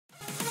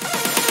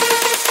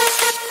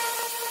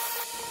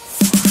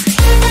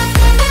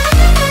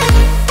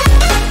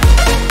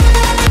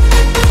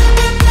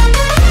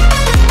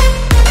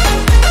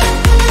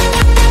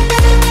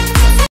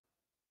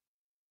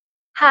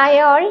Hi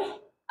all.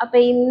 അപ്പോൾ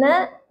ഇന്ന്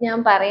ഞാൻ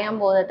പറയാൻ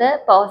പോകുന്നത്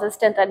പവർ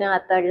സിസ്റ്റം തന്നെ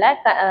അകത്തുള്ള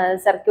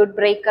സർക്യൂട്ട്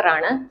ബ്രേക്കർ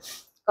ആണ്.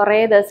 കുറേ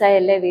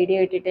ദിവസമായല്ലേ വീഡിയോ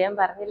ഇട്ടിട്ട്. ഞാൻ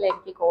പറഞ്ഞില്ല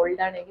എനിക്ക്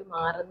കോൾഡാണ്, എനിക്ക്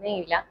മാറുന്നേ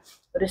ഇല്ല.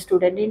 ഒരു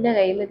സ്റ്റുഡൻറ്റിൻ്റെ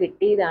കയ്യിൽ നിന്ന്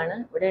കിട്ടിയതാണ്.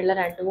 ഇവിടെയുള്ള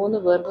 2-3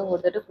 പേർക്കും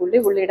കൊടുത്തിട്ട്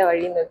പുള്ളിയുടെ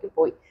വഴി നോക്കി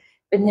പോയി.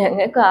 ഇപ്പം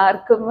ഞങ്ങൾക്ക്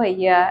ആർക്കും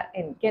വയ്യ,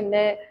 എനിക്ക്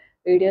എൻ്റെ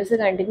വീഡിയോസ്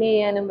കണ്ടിന്യൂ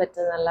ചെയ്യാനും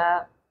പറ്റുന്നില്ല,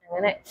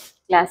 അങ്ങനെ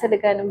ക്ലാസ്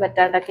എടുക്കാനും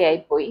പറ്റാണ്ടൊക്കെ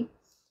ആയിപ്പോയി.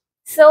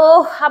 സോ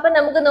അപ്പൊ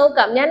നമുക്ക്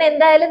നോക്കാം. ഞാൻ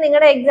എന്തായാലും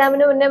നിങ്ങളുടെ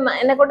എക്സാമിന് മുന്നേ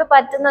എന്നെ കൊണ്ട്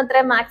പറ്റുന്ന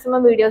അത്രയും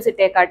മാക്സിമം വീഡിയോസ്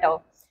ഇട്ടേക്കാട്ടോ.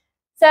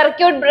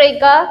 സർക്യൂട്ട്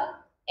ബ്രേക്കർ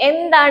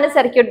എന്താണ്?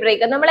 സർക്യൂട്ട്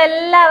ബ്രേക്കർ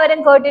നമ്മളെല്ലാവരും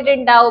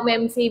കേട്ടിട്ടുണ്ടാവും,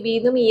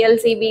 MCBന്നും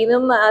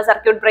ELCBന്നും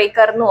സർക്യൂട്ട്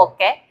ബ്രേക്കറിനും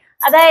ഒക്കെ.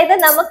 അതായത്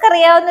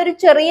നമുക്കറിയാവുന്ന ഒരു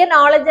ചെറിയ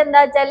നോളജ്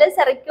എന്താ വെച്ചാൽ,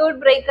 സർക്യൂട്ട്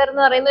ബ്രേക്കർ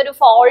എന്ന് പറയുന്ന ഒരു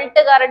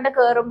ഫോൾട്ട് കറണ്ട്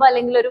കയറുമ്പോൾ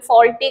അല്ലെങ്കിൽ ഒരു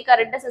ഫോൾട്ടി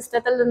കറണ്ട്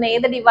സിസ്റ്റത്തിൽ നിന്ന്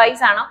ഏത്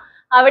ഡിവൈസ് ആണോ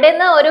അവിടെ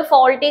നിന്ന് ഒരു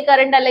ഫോൾട്ടി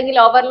കറണ്ട് അല്ലെങ്കിൽ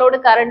ഓവർലോഡ്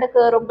കറണ്ട്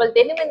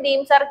കയറുമ്പോഴത്തേനും എന്ത്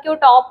ചെയ്യും?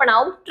 സർക്യൂട്ട് ഓപ്പൺ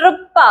ആവും,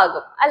 ട്രിപ്പ്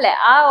ആകും അല്ലെ?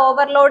 ആ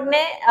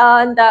ഓവർലോഡിനെ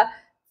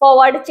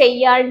ഫോർവേഡ്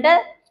ചെയ്യാണ്ട്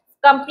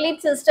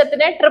കംപ്ലീറ്റ്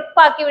സിസ്റ്റത്തിനെ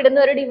ട്രിപ്പ് ആക്കി വിടുന്ന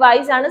ഒരു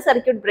ഡിവൈസ് ആണ്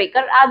സർക്യൂട്ട്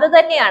ബ്രേക്കർ. അത്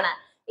തന്നെയാണ്.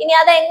 ഇനി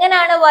അത്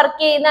എങ്ങനെയാണ്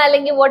വർക്ക് ചെയ്യുന്നത്,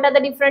 അല്ലെങ്കിൽ what are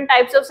the different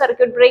types of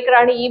circuit breaker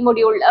ആണ് ഈ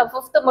മൊഡ്യൂൾ,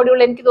 5th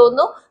മൊഡ്യൂൾ, എനിക്ക്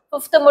തോന്നുന്നു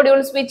 5th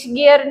മൊഡ്യൂൾ സ്വിച്ച്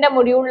ഗിയറിന്റെ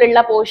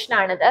മൊഡ്യൂളിലുള്ള പോർഷൻ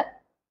ആണിത്.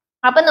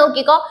 അപ്പൊ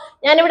നോക്കിക്കോ,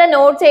 ഞാനിവിടെ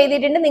നോട്ട്സ്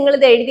എഴുതിയിട്ടുണ്ട്, നിങ്ങൾ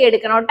ഇത് എഴുതി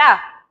എടുക്കണം കേട്ടാ.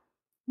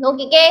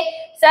 നോക്കിക്കേ,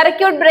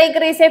 circuit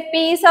breaker is a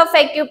piece of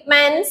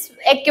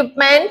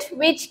equipment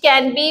which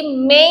can be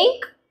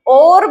make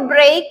or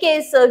break a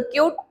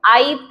circuit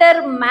either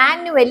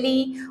manually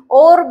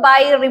or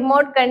by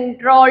remote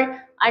control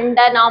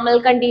under normal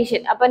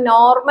condition. അപ്പൊ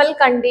നോർമൽ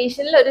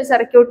കണ്ടീഷനിൽ ഒരു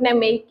സർക്യൂട്ടിനെ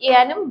മേക്ക്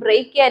ചെയ്യാനും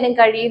ബ്രേക്ക് ചെയ്യാനും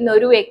കഴിയുന്ന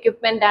ഒരു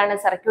എക്യുപ്മെന്റ് ആണ്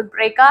circuit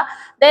breaker.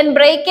 Then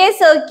break A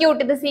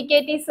circuit, ഇത്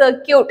CKT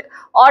circuit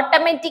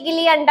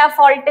automatically under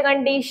fault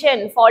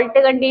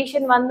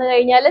condition വന്നു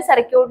കഴിഞ്ഞാൽ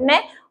സർക്യൂട്ടിനെ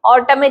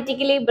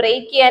ഓട്ടോമാറ്റിക്കലി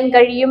ബ്രേക്ക് ചെയ്യാൻ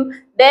കഴിയും.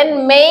 Then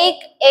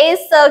make A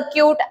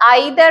circuit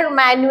either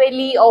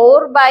manually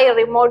or by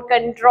remote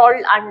control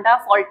under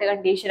fault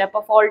condition.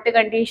 അപ്പൊ ഫോൾട്ട്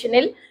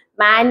കണ്ടീഷനിൽ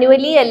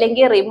മാനുവലി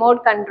അല്ലെങ്കിൽ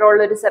റിമോട്ട് കൺട്രോൾ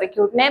ഒരു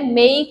സർക്യൂട്ടിനെ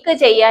മേക്ക്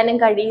ചെയ്യാനും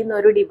കഴിയുന്ന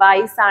ഒരു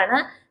ഡിവൈസ് ആണ്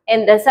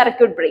എന്ത്?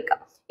 Circuit breaker.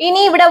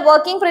 ഇനി ഇവിടെ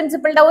വർക്കിംഗ്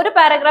പ്രിൻസിപ്പിളിന്റെ ഒരു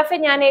പാരഗ്രാഫ്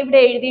ഞാൻ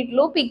ഇവിടെ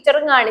എഴുതിയിട്ടുള്ളൂ,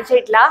 പിക്ചറും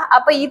കാണിച്ചിട്ടില്ല.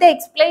 അപ്പൊ ഇത്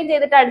എക്സ്പ്ലെയിൻ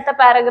ചെയ്തിട്ട് അടുത്ത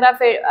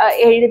പാരഗ്രാഫ്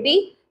എഴുതി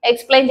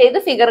എക്സ്പ്ലെയിൻ ചെയ്ത്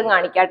ഫിഗറും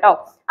കാണിക്കാം കേട്ടോ.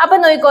 അപ്പൊ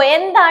നോക്കിക്കോ,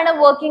 എന്താണ്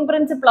working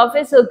principle of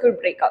A circuit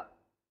breaker?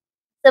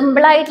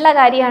 Simple ആയിട്ടുള്ള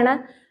കാര്യമാണ്.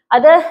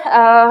 അത്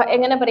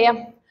എങ്ങനെ പറയാം,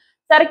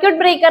 സർക്യൂട്ട്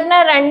ബ്രേക്കറിന്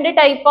 2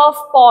 ടൈപ്പ്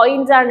ഓഫ്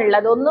പോയിന്റ്സ് ആണ്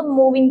ഉള്ളത്. ഒന്ന്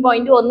മൂവിങ്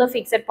പോയിന്റും ഒന്ന്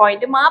ഫിക്സഡ്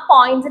പോയിന്റും. ആ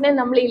പോയിന്റ്സിനെ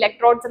നമ്മൾ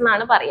ഇലക്ട്രോഡ്സ്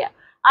എന്നാണ് പറയുക.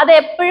 അത്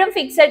എപ്പോഴും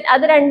ഫിക്സഡ്,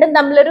 അത് രണ്ടും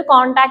തമ്മിലൊരു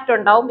കോണ്ടാക്ട്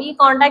ഉണ്ടാവും. ഈ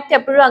കോണ്ടാക്ട്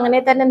എപ്പോഴും അങ്ങനെ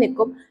തന്നെ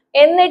നിൽക്കും.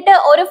 എന്നിട്ട്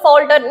ഒരു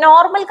ഫോൾട്ട്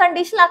നോർമൽ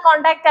കണ്ടീഷനിൽ ആ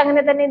കോണ്ടാക്ട്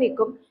അങ്ങനെ തന്നെ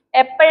നിൽക്കും.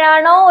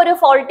 എപ്പോഴാണോ ഒരു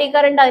ഫോൾട്ടി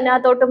കറണ്ട്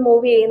അതിനകത്തോട്ട്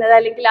മൂവ് ചെയ്യുന്നത്,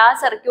 അല്ലെങ്കിൽ ആ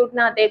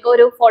സർക്യൂട്ടിനകത്തേക്ക്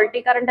ഒരു ഫോൾട്ടി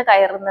കറണ്ട്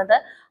കയറുന്നത്,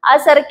 ആ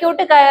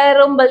സർക്യൂട്ട്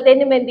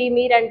കയറുമ്പോഴത്തേനും എന്ത് ചെയ്യും?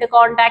 ഈ 2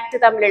 കോണ്ടാക്ട്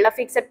തമ്മിലുള്ള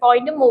ഫിക്സഡ്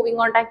പോയിന്റും മൂവിങ്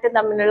കോണ്ടാക്റ്റും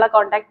തമ്മിലുള്ള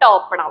കോണ്ടാക്ട്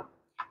ഓപ്പൺ ആവും.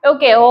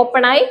 ഓക്കെ,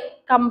 ഓപ്പൺ ആയി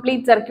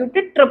കംപ്ലീറ്റ് സർക്യൂട്ട്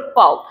ട്രിപ്പ്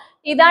ആവും.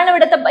 ഇതാണ്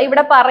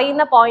ഇവിടെ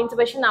പറയുന്ന പോയിന്റ്സ്.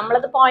 പക്ഷെ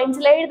നമ്മളത്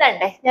പോയിന്റ്സിൽ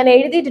എഴുതണ്ടേ, ഞാൻ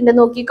എഴുതിയിട്ടുണ്ട്,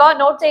 നോക്കിക്കോ,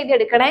 നോട്ട്സ് എഴുതി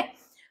എടുക്കണേ.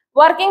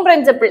 Working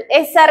principle: a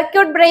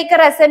circuit breaker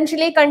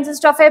essentially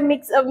consists of a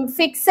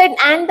fixed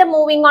and the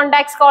moving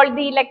contacts called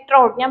the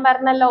electrode. ഞാൻ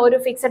പറഞ്ഞല്ലോ, ഒരു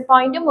ഫിക്സഡ്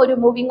പോയിന്റും ഒരു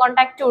മൂവിങ്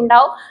കോണ്ടാക്റ്റും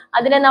ഉണ്ടാവും.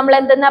 അതിനെ നമ്മൾ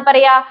എന്തെന്നാ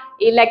പറയാ?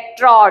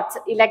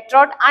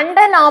 Electrode.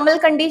 Under normal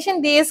condition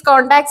these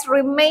contacts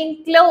remain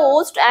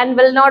closed and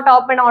will not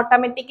open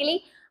automatically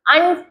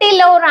until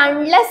or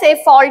unless a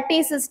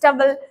faulty system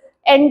will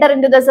enter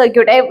into the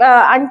circuit.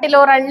 Until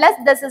or unless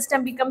the system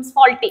becomes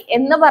faulty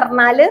എന്ന്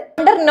പറഞ്ഞാല്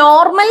under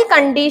normal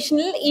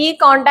conditionൽ ഈ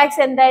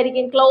contacts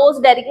എന്തായിരിക്കും?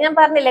 Closed ആയിരിക്കും. ഞാൻ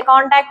പറഞ്ഞില്ലേ,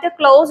 contact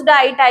closed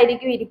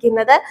ആയിട്ടായിരിക്കും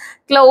ഇരിക്കുന്നത്.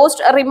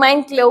 Remain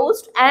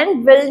closed and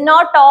will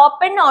not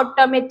open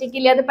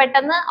automatically. അത്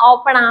പെട്ടെന്ന്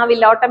ഓപ്പൺ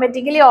ആവില്ല,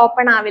 ഓട്ടോമാറ്റിക്കലി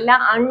ഓപ്പൺ ആവില്ല.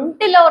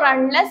 until or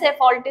unless a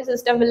faulty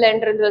system will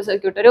enter into the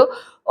circuit. ഒരു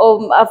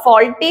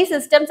ഫോൾട്ടി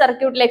സിസ്റ്റം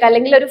സർക്യൂട്ടിലേക്ക്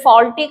അല്ലെങ്കിൽ ഒരു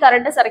ഫോൾട്ടി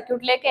കറണ്ട്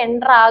സർക്യൂട്ടിലേക്ക്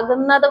എൻ്റർ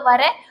ആകുന്നത്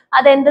വരെ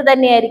അതെന്ത്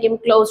തന്നെയായിരിക്കും?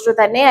 ക്ലോസ്ഡ്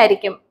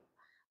തന്നെയായിരിക്കും.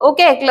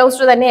 ഓക്കെ,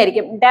 ക്ലോസ്ഡ്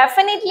തന്നെയായിരിക്കും.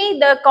 Definitely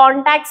the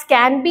contacts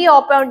can be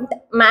opened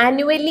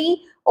manually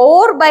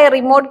or by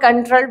remote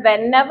control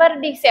whenever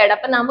decide.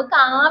 അപ്പൊ നമുക്ക്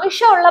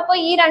ആവശ്യമുള്ളപ്പോൾ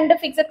ഈ 2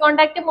 ഫിക്സഡ്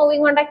കോണ്ടാക്ട്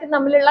മൂവിങ് കോണ്ടാക്ട്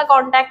തമ്മിലുള്ള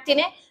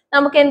കോണ്ടാക്റ്റിനെ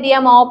നമുക്ക് എന്ത്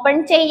ചെയ്യാം? ഓപ്പൺ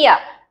ചെയ്യാം.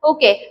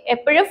 ഓക്കെ,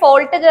 എപ്പോഴും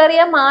ഫോൾട്ട്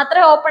കയറിയാൽ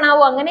മാത്രമേ ഓപ്പൺ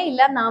ആവൂ, അങ്ങനെ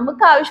ഇല്ല.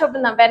 നമുക്ക്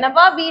ആവശ്യപ്പെടുന്ന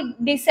വെനെവർ വി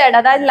ഡിസൈഡ്,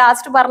 അതായത്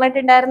ലാസ്റ്റ്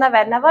പറഞ്ഞിട്ടുണ്ടായിരുന്ന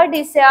വെനെവർ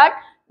ഡിസൈഡ്,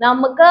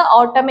 നമുക്ക്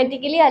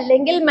ഓട്ടോമാറ്റിക്കലി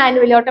അല്ലെങ്കിൽ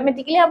മാനുവലി,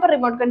 ഓട്ടോമാറ്റിക്കലി അപ്പൊ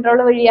റിമോട്ട് കൺട്രോൾ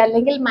വഴി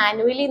അല്ലെങ്കിൽ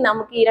മാനുവലി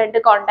നമുക്ക് ഈ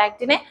 2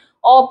 കോണ്ടാക്റ്റിനെ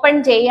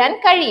ഓപ്പൺ ചെയ്യാൻ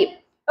കഴിയും.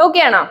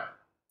 ഓക്കെ ആണോ?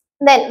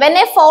 Then when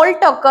a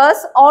fault occurs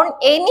on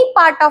any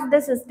part of the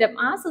system,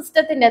 ആ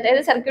സിസ്റ്റത്തിന്റെ,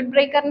 അതായത് സർക്യൂട്ട്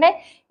ബ്രേക്കറിന്റെ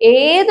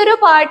ഏതൊരു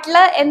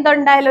പാർട്ടില്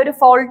എന്തുണ്ടായാലും ഒരു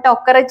ഫോൾട്ട്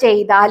ഒക്കർ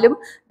ചെയ്താലും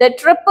the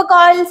trip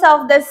coils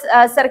of this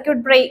circuit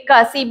breaker,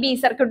 CB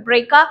circuit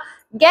breaker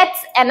gets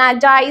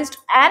energized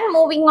and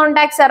moving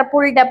contacts are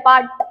pulled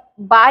apart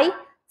by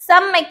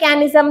some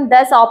mechanism,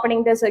 thus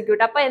opening the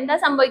circuit. അപ്പൊ എന്താ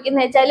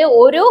സംഭവിക്കുന്നത് വെച്ചാൽ,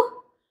 ഒരു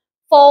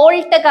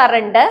ഫോൾട്ട്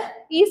കറണ്ട്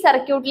ഈ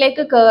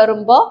സർക്യൂട്ടിലേക്ക്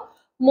കയറുമ്പോൾ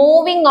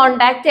മൂവിങ്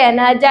കോണ്ടാക്ട്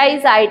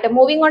എനർജൈസ് ആയിട്ട്,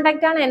 മൂവിങ്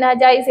കോണ്ടാക്ട് ആണ്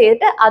എനർജൈസ്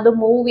ചെയ്തിട്ട് അത്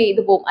മൂവ്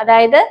ചെയ്ത് പോകും.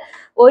 അതായത്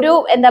ഒരു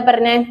എന്താ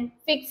പറഞ്ഞേ,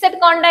 ഫിക്സഡ്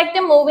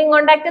കോണ്ടാക്റ്റും മൂവിങ്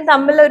കോണ്ടാക്റ്റും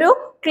തമ്മിലൊരു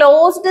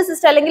ക്ലോസ്ഡ്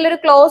സിസ്റ്റം അല്ലെങ്കിൽ ഒരു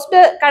ക്ലോസ്ഡ്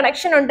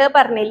കണക്ഷൻ ഉണ്ട്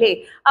പറഞ്ഞില്ലേ.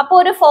 അപ്പൊ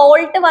ഒരു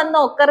ഫോൾട്ട് വന്ന്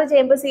ഒക്കർ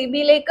ചെയ്യുമ്പോൾ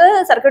CBയിലേക്ക്,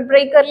 സർക്യൂട്ട്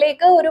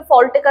ബ്രേക്കറിലേക്ക് ഒരു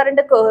ഫോൾട്ട്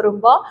കറണ്ട്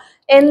കയറുമ്പോൾ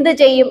എന്ത്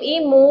ചെയ്യും? ഈ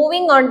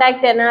മൂവിങ്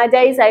കോണ്ടാക്ട്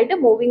എനർജൈസ് ആയിട്ട്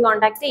മൂവിങ്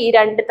കോണ്ടാക്ട് ഈ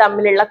രണ്ട്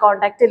തമ്മിലുള്ള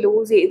കോണ്ടാക്ട്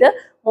ലൂസ് ചെയ്ത്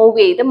മൂവ്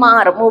ചെയ്ത്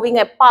മാറും,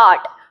 മൂവിങ്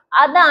എപ്പാർട്ട്.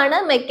 അതാണ്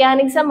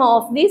mechanism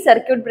of the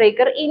circuit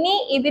breaker. ഇനി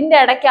ഇതിന്റെ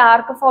ഇടയ്ക്ക്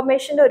ആർക്ക്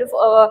ഫോർമേഷന്റെ ഒരു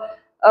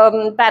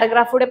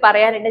പാരഗ്രാഫ് കൂടെ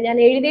പറയാനുണ്ട്, ഞാൻ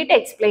എഴുതിയിട്ട്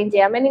എക്സ്പ്ലെയിൻ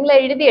ചെയ്യാം, നിങ്ങൾ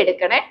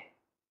എഴുതിയെടുക്കണേ.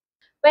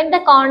 When the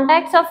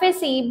contacts of a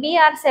CB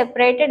are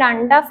separated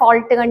under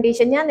fault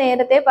condition, ഞാൻ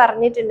നേരത്തെ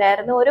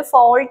പറഞ്ഞിട്ടുണ്ടായിരുന്നു, ഒരു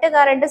ഫോൾട്ട്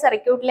കറണ്ട്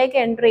സർക്യൂട്ടിലേക്ക്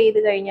എൻ്റർ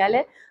ചെയ്ത് കഴിഞ്ഞാൽ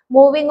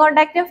മൂവിങ്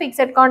കോണ്ടാക്റ്റും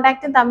ഫിക്സഡ്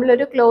കോണ്ടാക്റ്റും തമ്മിൽ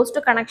ഒരു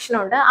ക്ലോസ്ഡ് കണക്ഷൻ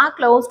ഉണ്ട്. ആ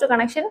closed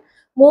connection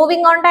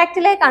moving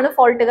കോണ്ടാക്റ്റിലേക്കാണ്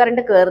fault current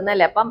കയറുന്നത്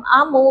അല്ലേ. അപ്പം ആ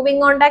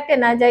മൂവിങ് കോണ്ടാക്ട്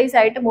എനർജൈസ്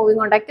ആയിട്ട് മൂവിങ്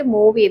കോണ്ടാക്ട്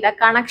മൂവ് ചെയ്ത്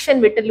കണക്ഷൻ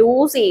വിട്ട്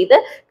ലൂസ് ചെയ്ത്,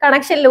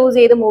 കണക്ഷൻ ലൂസ്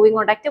ചെയ്ത് മൂവിങ്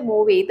കോണ്ടാക്ട്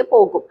മൂവ് ചെയ്ത്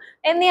പോകും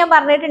എന്ന് ഞാൻ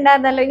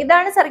പറഞ്ഞിട്ടുണ്ടായിരുന്നല്ലോ.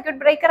 ഇതാണ് സർക്യൂട്ട്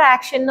ബ്രേക്കർ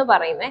ആക്ഷൻ എന്ന്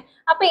പറയുന്നത്.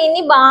 അപ്പൊ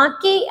ഇനി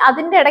ബാക്കി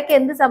അതിന്റെ ഇടയ്ക്ക്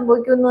എന്ത്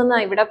സംഭവിക്കുന്നു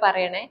എന്നാണ് ഇവിടെ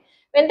പറയണേ.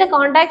 When the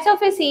contacts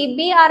of a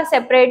CB are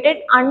separated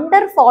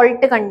under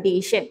fault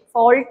condition,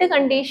 fault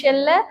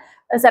conditionൽ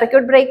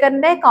circuit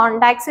ബ്രേക്കറിന്റെ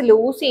contacts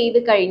loose ചെയ്ത്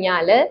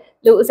കഴിഞ്ഞാൽ,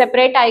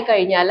 സെപ്പറേറ്റ് ആയി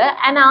കഴിഞ്ഞാൽ,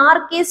 an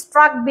arc is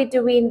സ്ട്രക്ക്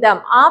between them,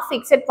 ആ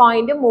ഫിക്സഡ്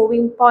പോയിന്റും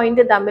മൂവിങ്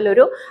പോയിന്റ് തമ്മിൽ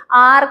ഒരു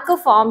ആർക്ക്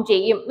ഫോം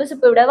ചെയ്യും. മിസ്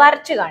ഇപ്പൊ ഇവിടെ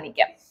വരച്ച്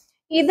കാണിക്കാം.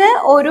 ഇത്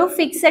ഒരു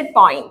ഫിക്സഡ്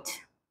പോയിന്റ്,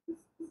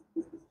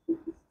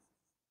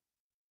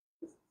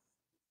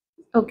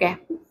 ഓക്കെ.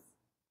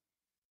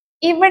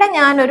 ഇവിടെ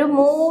ഞാനൊരു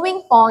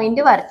മൂവിങ്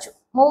പോയിന്റ് വരച്ചു.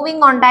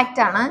 മൂവിങ്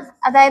കോണ്ടാക്ട് ആണ്,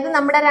 അതായത്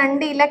നമ്മുടെ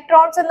രണ്ട്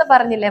ഇലക്ട്രോൺസ് എന്ന്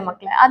പറഞ്ഞില്ലേ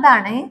മക്കളെ,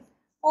 അതാണ്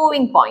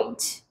മൂവിങ്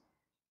പോയിന്റ്.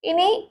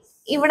 ഇനി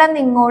ഇവിടെ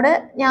നിങ്ങോട്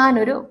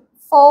ഞാനൊരു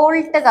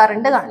ഫോൾട്ട്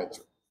കറണ്ട്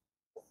കാണിച്ചു.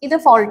 ഇത്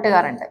ഫോൾട്ട്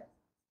കറണ്ട്,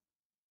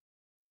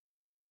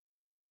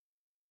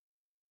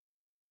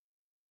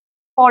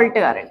 ഫോൾട്ട്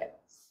കറണ്ട്.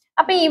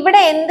 അപ്പൊ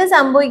ഇവിടെ എന്ത്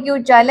സംഭവിക്കും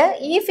വെച്ചാല്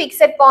ഈ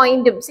ഫിക്സഡ്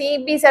പോയിന്റും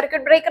CB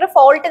circuit breaker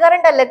fault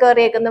current അല്ലേ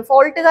കയറിയേക്കുന്നത്.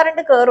 ഫോൾട്ട്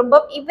കറണ്ട്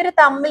കയറുമ്പോൾ ഇവര്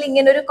തമ്മിൽ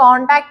ഇങ്ങനെ ഒരു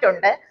കോണ്ടാക്ട്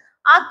ഉണ്ട്.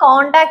 ആ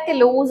കോണ്ടാക്ട്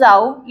ലൂസ്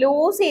ആവും.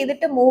 ലൂസ്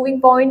ചെയ്തിട്ട്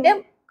മൂവിങ് പോയിന്റ്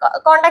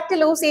കോണ്ടാക്ട്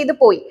ലൂസ്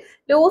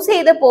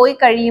ചെയ്ത് പോയി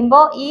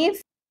കഴിയുമ്പോൾ ഈ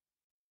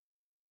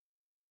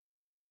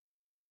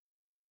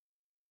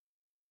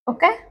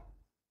ഓക്കെ,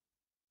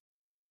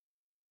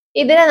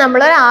 ഇതിനെ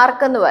നമ്മൾ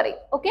ആർക്ക് എന്ന് പറയും.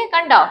 ഓക്കെ,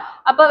 കണ്ടോ?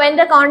 അപ്പൊ when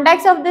the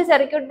contacts of the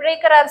circuit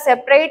breaker are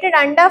separated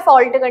under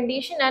fault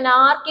condition, an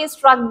arc is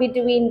struck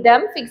between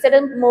them. Fixed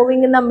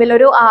moving തമ്മിൽ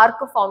ഒരു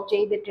ആർക്ക് ഫോം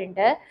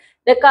ചെയ്തിട്ടുണ്ട്.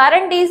 The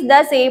current is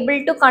thus able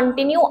to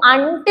continue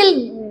until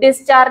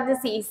discharge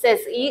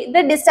ceases. ഇത്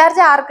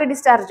discharge, ആർക്ക്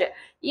discharge.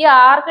 ഈ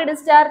ആർക്ക്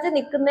discharge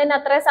നിൽക്കുന്നതിന്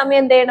അത്ര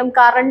സമയം എന്ത് ചെയ്യണം?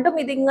 കറണ്ടും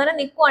ഇതിങ്ങനെ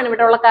നിൽക്കുവാണ്,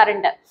 ഇവിടെ ഉള്ള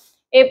കറണ്ട്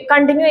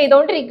കണ്ടിന്യൂ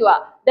ചെയ്തുകൊണ്ടിരിക്കുക.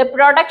 The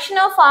production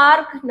of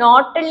arc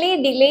not only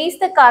delays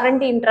the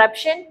current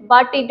interruption,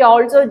 but it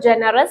also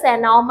generates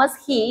enormous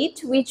heat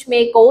which may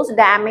cause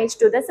damage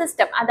to the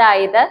system.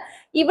 അതായത്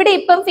ഇവിടെ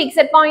ഇപ്പം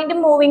ഫിക്സഡ് പോയിന്റും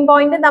മൂവിങ്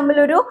പോയിന്റും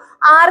തമ്മിലൊരു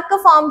ആർക്ക്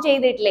ഫോം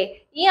ചെയ്തിട്ടില്ലേ?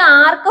 ഈ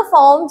ആർക്ക്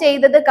ഫോം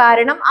ചെയ്തത്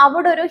കാരണം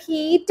അവിടെ ഒരു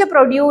ഹീറ്റ്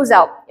പ്രൊഡ്യൂസ്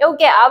ആവും.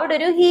 ഓക്കെ, അവിടെ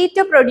ഒരു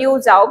ഹീറ്റ്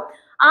പ്രൊഡ്യൂസ് ആവും.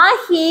 ആ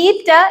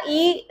ഹീറ്റ്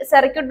ഈ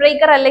സർക്യൂട്ട്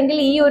ബ്രേക്കർ അല്ലെങ്കിൽ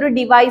ഈ ഒരു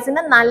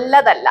ഡിവൈസിന്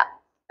നല്ലതല്ല.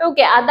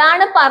 ഓക്കെ,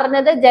 അതാണ്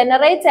പറഞ്ഞത്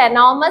generates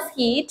enormous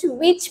heat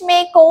which may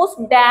cos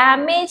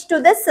damage to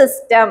the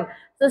system.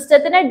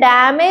 സിസ്റ്റത്തിന്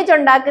ഡാമേജ്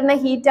ഉണ്ടാക്കുന്ന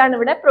ഹീറ്റ് ആണ്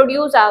ഇവിടെ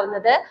പ്രൊഡ്യൂസ്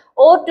ആവുന്നത്.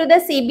 Or to the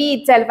CB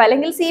itself,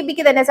 അല്ലെങ്കിൽ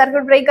CBക്ക് തന്നെ,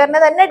 സർക്യൂട്ട്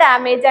ബ്രേക്കറിന് തന്നെ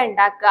ഡാമേജ്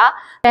ഉണ്ടാക്കുക.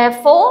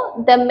 Therefore,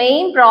 the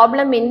main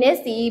problem in a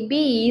CB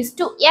is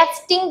to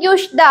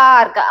extinguish the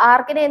arc.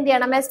 ആർക്കിനെ എന്ത്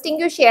ചെയ്യണം?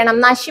 എക്സ്റ്റിങ്ക്യൂഷ്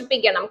ചെയ്യണം,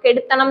 നശിപ്പിക്കണം,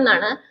 കെടുത്തണം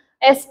എന്നാണ്.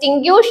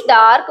 extinguish the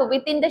arc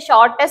within the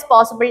shortest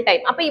possible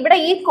time. അപ്പൊ ഇവിടെ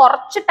ഈ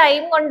കുറച്ച്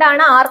ടൈം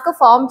കൊണ്ടാണ് ആർക്ക്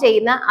ഫോം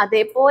ചെയ്യുന്നത്.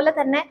 അതേപോലെ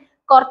തന്നെ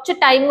കുറച്ച്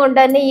ടൈം കൊണ്ട്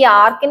തന്നെ ഈ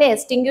ആർക്കിനെ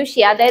എക്സ്റ്റിങ്ക്യൂഷ്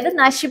ചെയ്യുക, അതായത്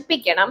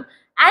നശിപ്പിക്കണം.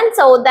 ആൻഡ്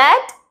സോ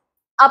ദാറ്റ്,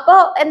 അപ്പൊ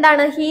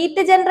എന്താണ്,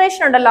 ഹീറ്റ്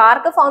ജനറേഷൻ ഉണ്ടല്ലോ,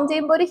 ആർക്ക് ഫോം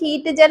ചെയ്യുമ്പോൾ ഒരു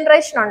ഹീറ്റ്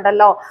ജനറേഷൻ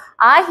ഉണ്ടല്ലോ,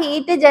 ആ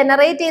ഹീറ്റ്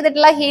ജനറേറ്റ്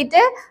ചെയ്തിട്ടുള്ള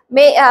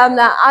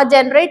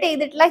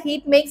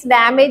heat makes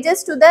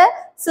damages to the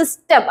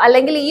system,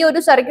 അല്ലെങ്കിൽ ഈ ഒരു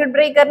സർക്യൂട്ട്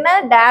ബ്രേക്കറിന്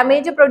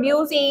ഡാമേജ്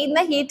പ്രൊഡ്യൂസ്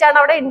ചെയ്യുന്ന ഹീറ്റ് ആണ്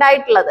അവിടെ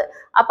ഉണ്ടായിട്ടുള്ളത്.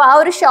 അപ്പൊ ആ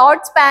ഒരു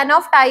ഷോർട്ട് സ്പാൻ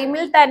ഓഫ്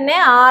ടൈമിൽ തന്നെ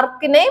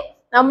ആർക്കിനെ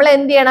നമ്മൾ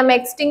എന്ത് ചെയ്യണം?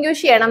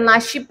 എക്സ്റ്റിങ്ക്യൂഷ് ചെയ്യണം,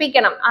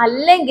 നശിപ്പിക്കണം.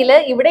 അല്ലെങ്കിൽ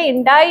ഇവിടെ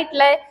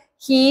ഉണ്ടായിട്ടുള്ള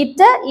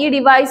ഹീറ്റ് ഈ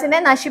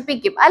ഡിവൈസിനെ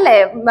നശിപ്പിക്കും, അല്ലെ,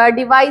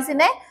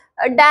 ഡിവൈസിനെ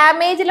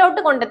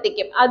ഡാമേജിലോട്ട്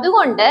കൊണ്ടെത്തിക്കും.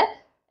 അതുകൊണ്ട്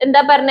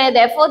എന്താ പറഞ്ഞത്?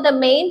 Therefore, the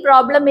main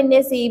problem in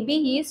a CB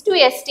is to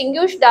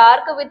extinguish the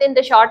arc within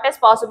the shortest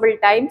possible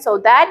time so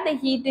that the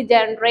heat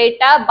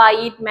generator by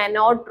it may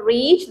not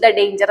reach the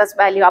dangerous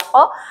value.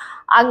 അപ്പോൾ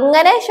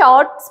അങ്ങനെ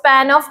short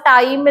span of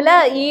ടൈമില്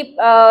ഈ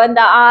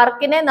എന്താ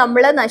ആർക്കിനെ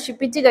നമ്മൾ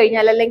നശിപ്പിച്ചു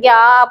കഴിഞ്ഞാൽ, അല്ലെങ്കിൽ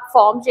ആ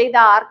ഫോം ചെയ്ത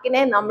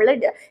ആർക്കിനെ നമ്മൾ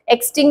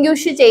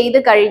എക്സ്റ്റിങ്ക്യൂഷ് ചെയ്ത്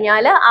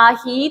കഴിഞ്ഞാൽ ആ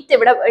ഹീറ്റ്,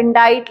 ഇവിടെ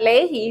ഉണ്ടായിട്ടുള്ള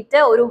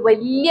ഹീറ്റ് ഒരു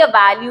വലിയ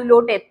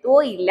വാല്യൂലോട്ട്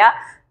എത്തുകയോ ഇല്ല,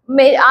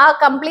 ആ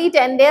കംപ്ലീറ്റ്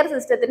എൻറ്റയർ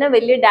സിസ്റ്റത്തിന്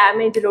വലിയ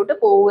ഡാമേജിലോട്ട്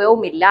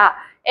പോവുകയുമില്ല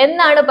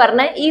എന്നാണ്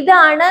പറഞ്ഞത്.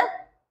 ഇതാണ്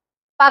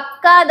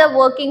പക്ക the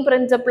working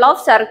principle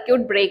of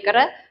circuit breaker.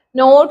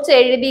 Notes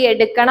എഴുതി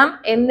എടുക്കണം,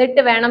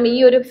 എന്നിട്ട് വേണം ഈ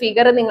ഒരു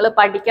ഫിഗർ നിങ്ങൾ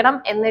പഠിക്കണം,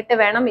 എന്നിട്ട്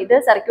വേണം ഇത്.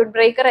 സർക്യൂട്ട്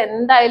ബ്രേക്കർ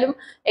എന്തായാലും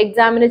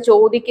എക്സാമിന്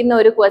ചോദിക്കുന്ന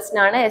ഒരു ക്വസ്റ്റ്യൻ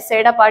ആണ്.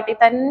 എസ്ഐയുടെ പാർട്ടി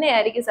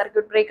തന്നെയായിരിക്കും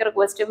സർക്യൂട്ട് ബ്രേക്കർ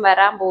ക്വസ്റ്റ്യൻ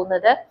വരാൻ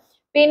പോകുന്നത്.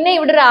 പിന്നെ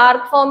ഇവിടെ ഒരു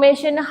ആർക്ക്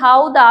formation, how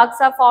the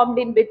arcs are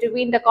formed in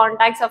between the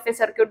contacts of A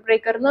circuit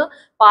breaker എന്ന്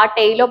പാർട്ട്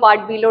എയിലോ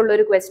പാർട്ട് ബിയിലോ ഉള്ള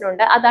ഒരു ക്വസ്റ്റ്യൻ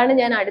ഉണ്ട്. അതാണ്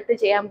ഞാൻ അടുത്ത്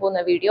ചെയ്യാൻ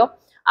പോകുന്ന വീഡിയോ.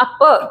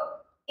 അപ്പോൾ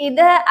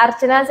ഇത്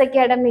അർച്ചനാസ്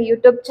അക്കാഡമി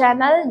യൂട്യൂബ്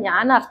ചാനൽ.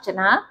 ഞാൻ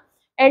അർച്ചന.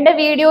 എൻ്റെ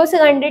വീഡിയോസ്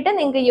കണ്ടിട്ട്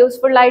നിങ്ങൾക്ക്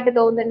യൂസ്ഫുൾ ആയിട്ട്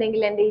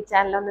തോന്നുന്നുണ്ടെങ്കിൽ എൻ്റെ ഈ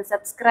ചാനൽ ഒന്ന്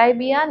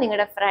സബ്സ്ക്രൈബ് ചെയ്യുക,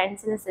 നിങ്ങളുടെ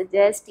ഫ്രണ്ട്സിന്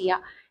സജസ്റ്റ്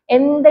ചെയ്യുക.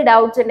 എന്ത്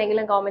ഡൗട്ട്സ്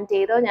ഉണ്ടെങ്കിലും കോമെന്റ്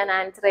ചെയ്തോ, ഞാൻ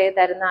ആൻസർ ചെയ്ത്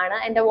തരുന്നതാണ്.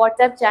 എൻ്റെ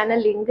വാട്സാപ്പ് ചാനൽ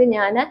ലിങ്ക്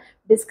ഞാൻ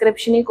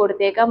ഡിസ്ക്രിപ്ഷനിൽ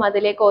കൊടുത്തേക്കാം.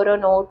 അതിലേക്ക് ഓരോ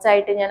നോട്ട്സ്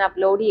ആയിട്ട് ഞാൻ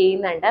അപ്ലോഡ്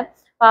ചെയ്യുന്നുണ്ട്.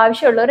 അപ്പോൾ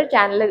ആവശ്യമുള്ളവർ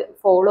ചാനൽ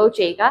ഫോളോ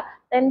ചെയ്യുക.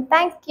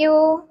 Thank you.